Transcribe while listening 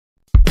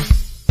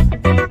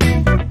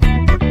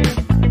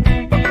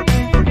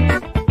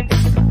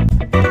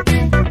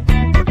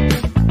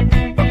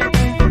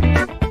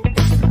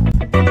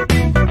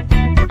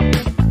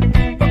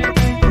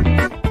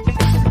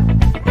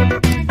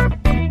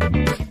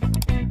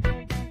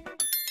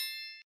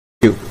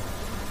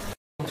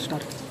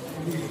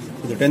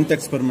The 10th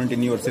experiment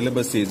in your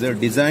syllabus is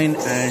design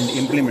and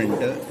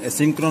implement a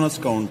synchronous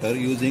counter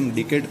using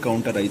decade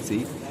counter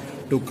IC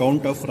to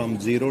count up from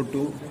 0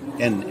 to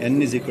n.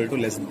 N is equal to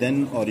less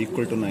than or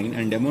equal to 9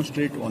 and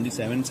demonstrate on the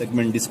 7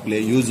 segment display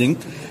using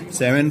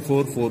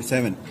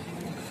 7447.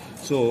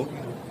 So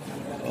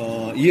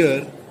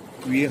here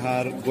we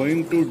are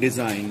going to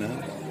design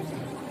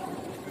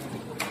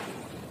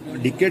a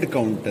decade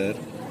counter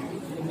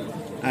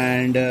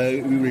and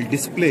we will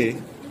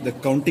display the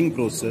counting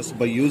process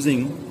by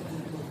using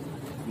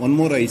one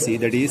more IC,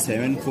 that is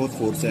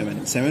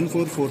 7447.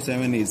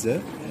 7447 is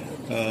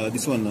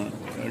this one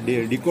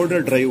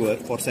decoder driver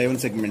for 7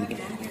 segment.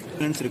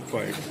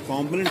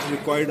 Components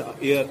required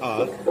here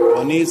are: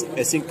 one is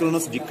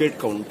asynchronous decade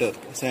counter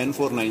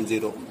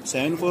 7490.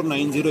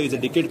 7490 is a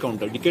decade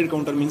counter. Decade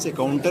counter means a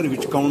counter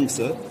which counts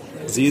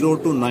 0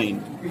 to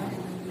 9.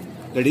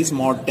 That is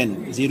mod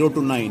 10. 0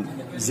 to 9.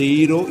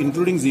 0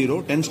 including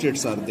 0, 10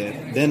 states are there.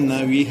 Then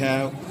we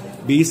have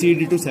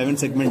BCD to 7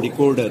 segment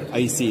decoder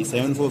IC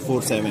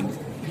 7447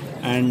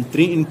 and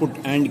 3 input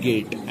AND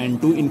gate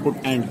and 2 input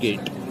AND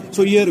gate.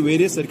 So here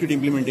various circuit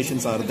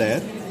implementations are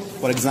there.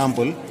 For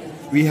example,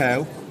 we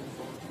have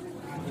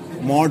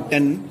mod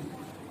 10,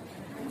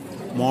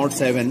 mod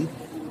 7,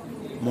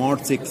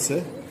 mod 6,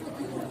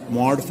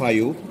 mod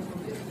 5,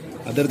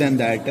 other than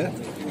that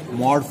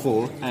mod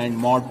 4 and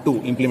mod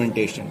 2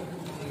 implementation.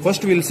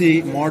 First we will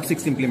see mod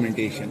 6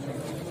 implementation.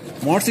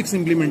 Mod 6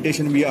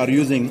 implementation we are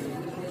using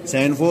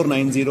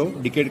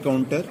 7490 decade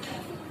counter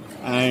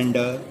and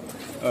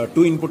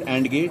 2 input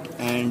AND gate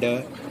and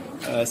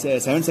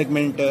 7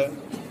 segment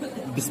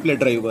display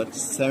driver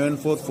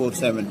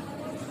 7447.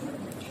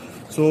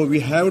 So we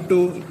have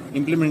to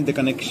implement the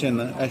connection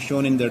as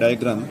shown in the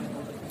diagram.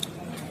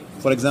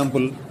 For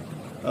example,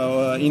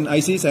 in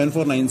IC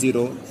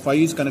 7490, 5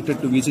 is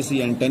connected to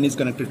VCC and 10 is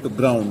connected to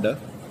ground.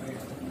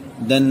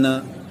 Then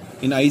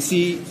in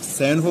IC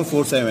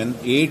 7447,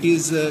 8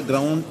 is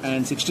ground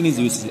and 16 is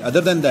VCC.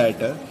 Other than that,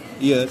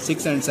 here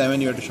 6 and 7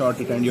 you have to short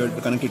it and you have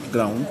to connect it to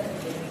ground,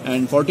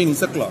 and 14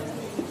 is the clock.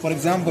 For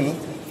example,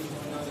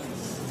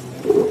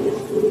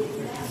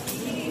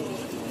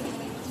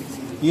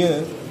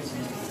 here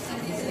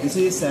this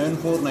is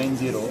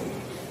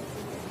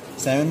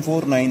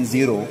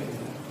 7490,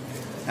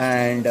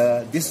 and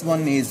this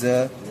one is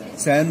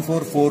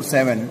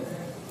 7447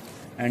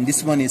 and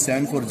this one is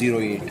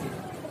 7408.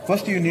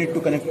 First you need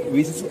to connect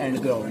VCC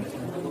and ground.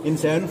 In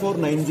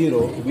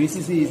 7490,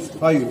 VCC is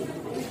 5.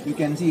 You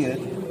can see here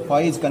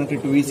 5 is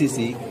connected to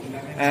VCC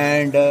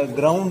and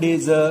ground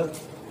is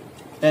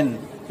 10.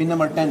 Pin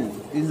number 10.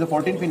 This is the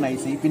 14 pin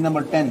IC. Pin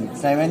number 10.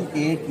 7,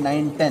 8,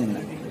 9,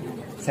 10.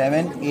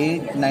 7,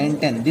 8, 9,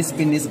 10. This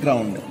pin is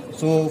ground.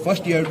 So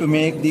first you have to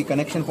make the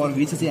connection for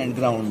VCC and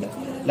ground.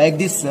 Like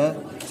this,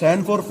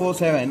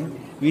 7447.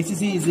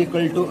 VCC is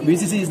equal to,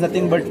 VCC is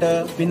nothing but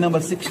pin number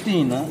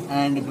 16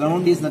 and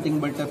ground is nothing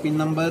but pin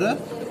number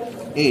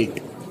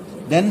 8.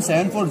 Then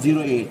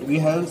 7408, we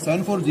have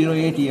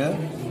 7408 here,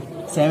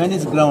 7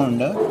 is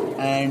ground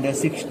and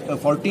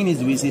 14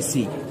 is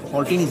VCC.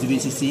 14 is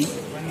VCC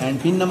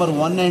and pin number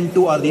 1 and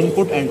 2 are the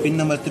input and pin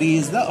number 3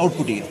 is the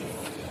output here.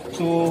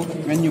 So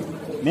when you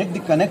make the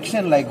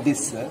connection like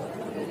this,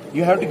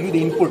 you have to give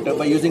the input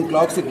by using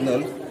clock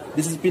signal.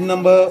 This is pin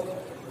number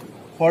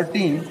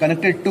 14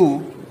 connected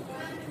to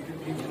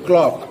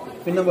clock.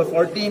 Pin number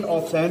 14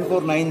 of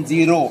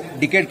 7490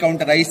 decade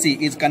counter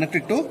IC is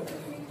connected to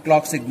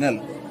clock signal.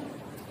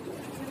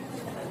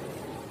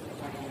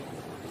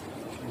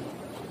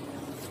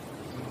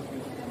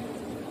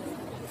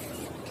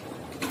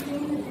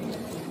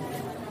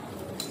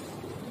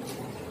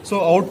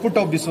 So output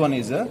of this one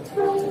is a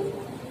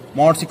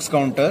mod 6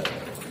 counter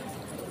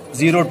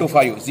 0 to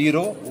 5.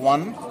 0,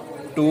 1,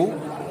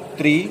 2,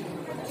 3,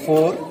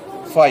 4,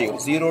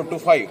 5. 0 to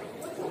 5.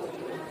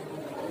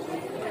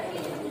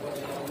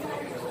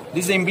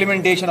 This is the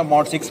implementation of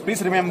mod 6.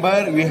 Please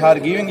remember, we are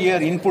giving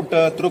here input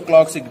through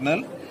clock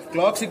signal.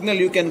 Clock signal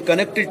you can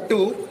connect it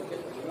to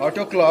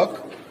auto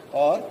clock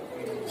or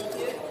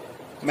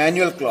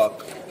manual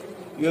clock.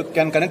 You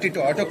can connect it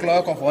to auto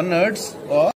clock of 1 Hz or